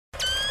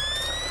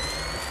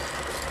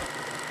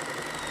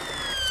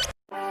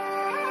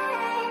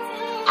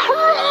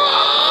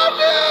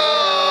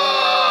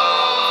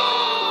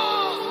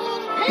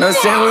Know what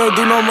I'm saying? We don't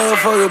do no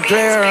motherfucking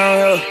play around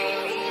here.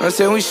 Know what I'm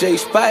saying? We shake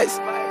spots,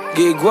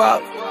 get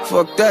guap.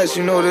 Fuck that,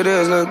 you know what it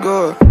is, let's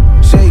go.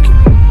 Shake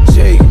it,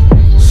 shake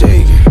it,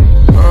 shake it.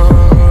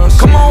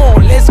 Come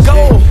on, let's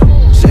go.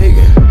 Shake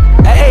it.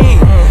 Ayy,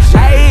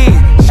 ayy,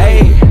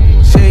 ayy,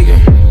 shake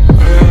it.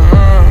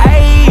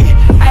 Ayy,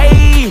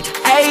 ayy,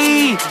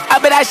 ayy. I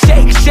bet I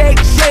shake, shake,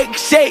 shake,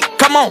 shake.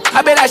 Come on,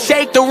 I bet I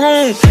shake the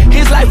room.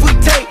 His life we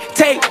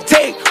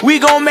take. We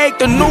gon' make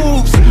the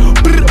news.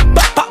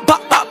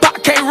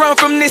 Can't run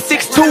from this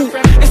 6'2".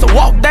 It's a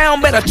walk down,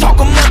 better chalk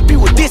 'em up.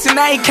 You with this and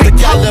I ain't can't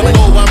talk. The girl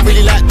know I'm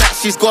really like that.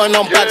 She's going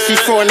on bad. She's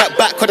throwing that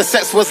back, cause the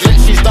sex was lit.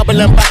 She's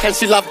doubling back and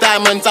she love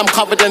diamonds. I'm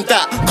covered in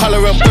that.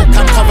 Colour and book,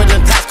 I'm covered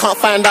in tats. Can't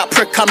find that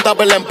prick, I'm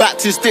doubling back.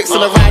 2 sticks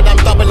in a ride, I'm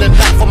doubling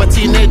that. From a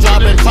teenager,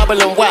 I've been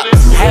troubling wax.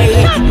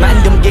 Hey,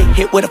 man, them get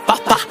hit with a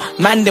 5-5.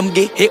 Man, them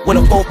get hit with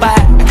a 4-5.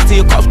 I can see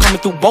a cross coming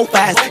through both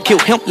eyes. Kill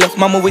him, left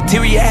mama with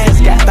teary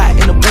eyes. Got fight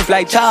in the booth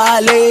like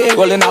Charlie.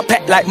 Rolling out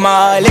pack like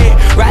Marley.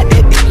 Ride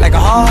that dick like a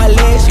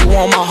Harley. She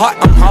want my heart,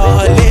 I'm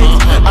Harley.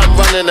 I'm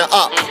running it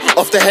up.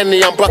 Off the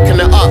Henny, I'm bucking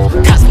it up.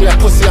 Catch me a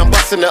pussy, I'm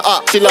busting it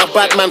up. She love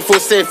bad man, feel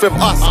safe with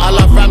us. I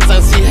love rams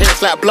and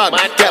CH like blood.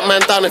 Get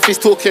man down if he's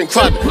talking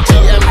crud.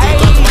 GMD,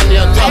 guns, money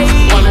and drugs.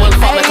 1-1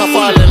 fuck like I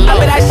fall in love. I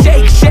bet I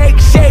shake, shake,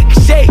 shake,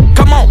 shake.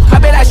 Come on, I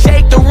bet I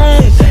shake the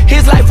room.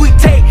 His life we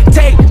take.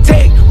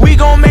 We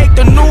gon' make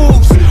the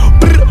news.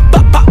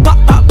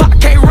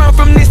 Can't run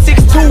from this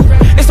 6'2".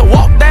 It's a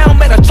walk down,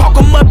 better chalk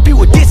 'em up. You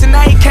with this and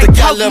I ain't can't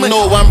talk. The girl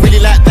know I'm really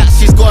like that.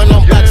 She's going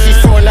on bad. She's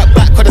throwing that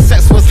back, cause the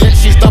sex was lit.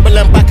 She's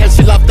doubling back and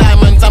she love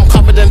diamonds. I'm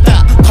covered in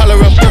that. Colour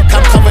and book,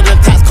 I'm covered in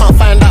tats. Can't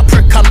find that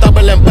prick, I'm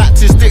doubling back.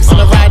 2 sticks in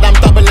a ride, I'm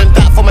doubling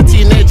that. From a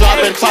teenager,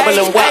 I've been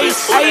troubling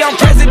wax. Hey, I'm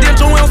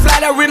presidential, we don't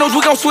slide out rentals.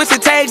 We gon' switch the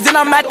tags, then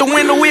I'm at the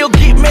window. We'll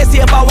get messy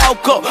if I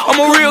walk up. I'm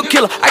a real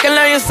killer, I can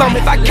learn you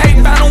something. If I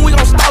can't find them, we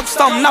gon' stalk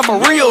something. Not for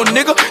real,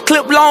 nigga.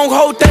 Clip long,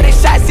 hold 30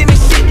 shots in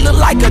this shit. Look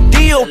like a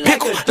deal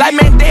pickle. Like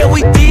Mandela,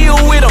 we deal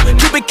with them.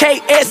 Cupid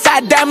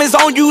KSI diamonds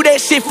on you, that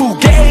shit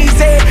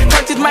fugazi.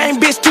 Turned his main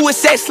bitch to a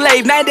sex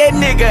slave. Now that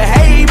nigga,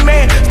 hey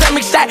man.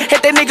 Stomach shot,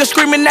 had that nigga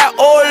screaming out,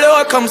 oh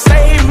Lord, come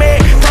save me.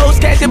 Close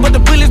casket, but the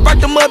bullets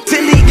burnt him up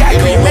till he got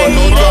cremated.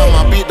 No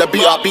drama, beat the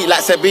beat up, beat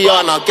like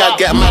Sevillana. Gal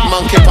get a mad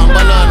monkey on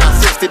banana.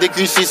 60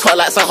 degrees, she's hot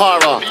like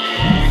Sahara.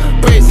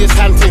 Brace his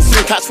hand thing,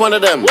 soon catch one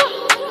of them.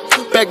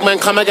 Beg man,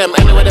 come again.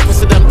 Anyway, they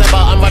pussy them,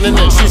 I'm running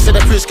in. Shoes to the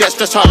push, get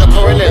stretched out, the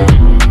correlin.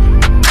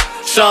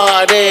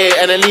 Sade,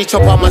 NLE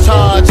Choppa my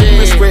charges.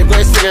 Rich great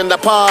boy singing the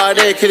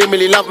party. Couldn't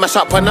really love my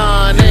shop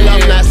panani.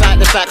 Love nights like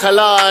this like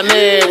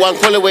Kalani. One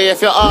call away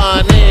if you're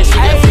on it. She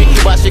get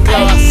freaky but she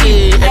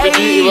classy. Every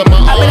duty with my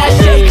own. I bet I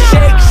shake,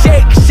 shake,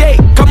 shake,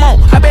 shake. Come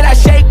on, I bet I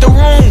shake the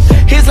room.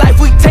 His life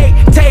we take.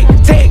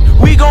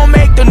 We gon'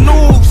 make the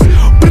news.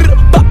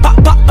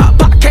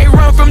 Can't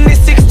run from this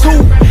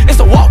 6'2". It's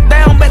a walk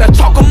down, better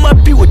chalk 'em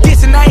up. You with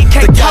this and I ain't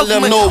can't talk. The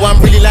girl know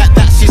I'm really like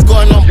that. She's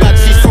going on bad.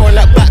 She's throwing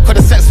that back, cause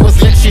the sex was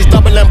lit. She's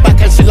doubling back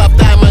and she love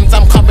diamonds.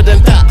 I'm covered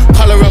in that.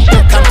 Colour and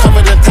book, I'm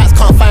covered in tats.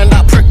 Can't find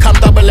that prick, I'm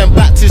doubling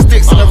back. 2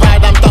 sticks in a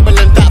ride, I'm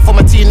doubling that. From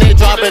a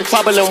teenager, I've been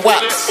troubling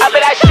wax. I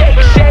bet I shake,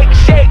 shake,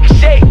 shake,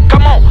 shake.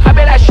 Come on, I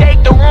bet I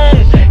shake the room.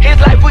 His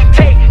life we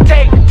take.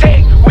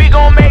 We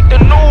gon' make the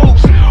news.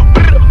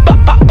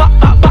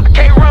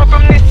 Can't run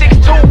from this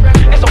 6'2".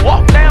 It's a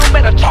walk down,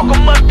 better chalk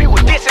 'em up. You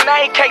with this and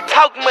I ain't can't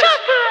talk much.